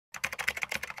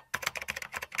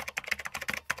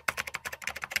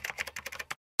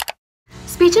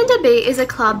Speech and debate is a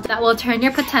club that will turn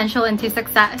your potential into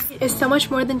success. It's so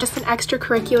much more than just an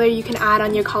extracurricular you can add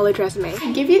on your college resume.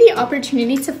 They give you the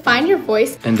opportunity to find your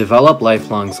voice and develop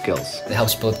lifelong skills. It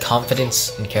helps build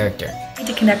confidence and character.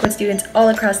 To connect with students all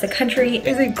across the country.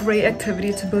 It's a great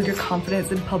activity to build your confidence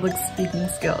and public speaking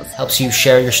skills. Helps you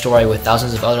share your story with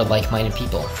thousands of other like-minded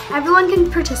people. Everyone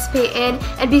can participate in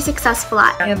and be successful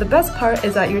at. And the best part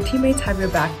is that your teammates have your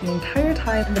back the entire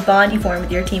time. And the bond you form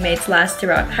with your teammates lasts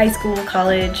throughout high school,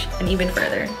 college, and even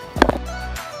further.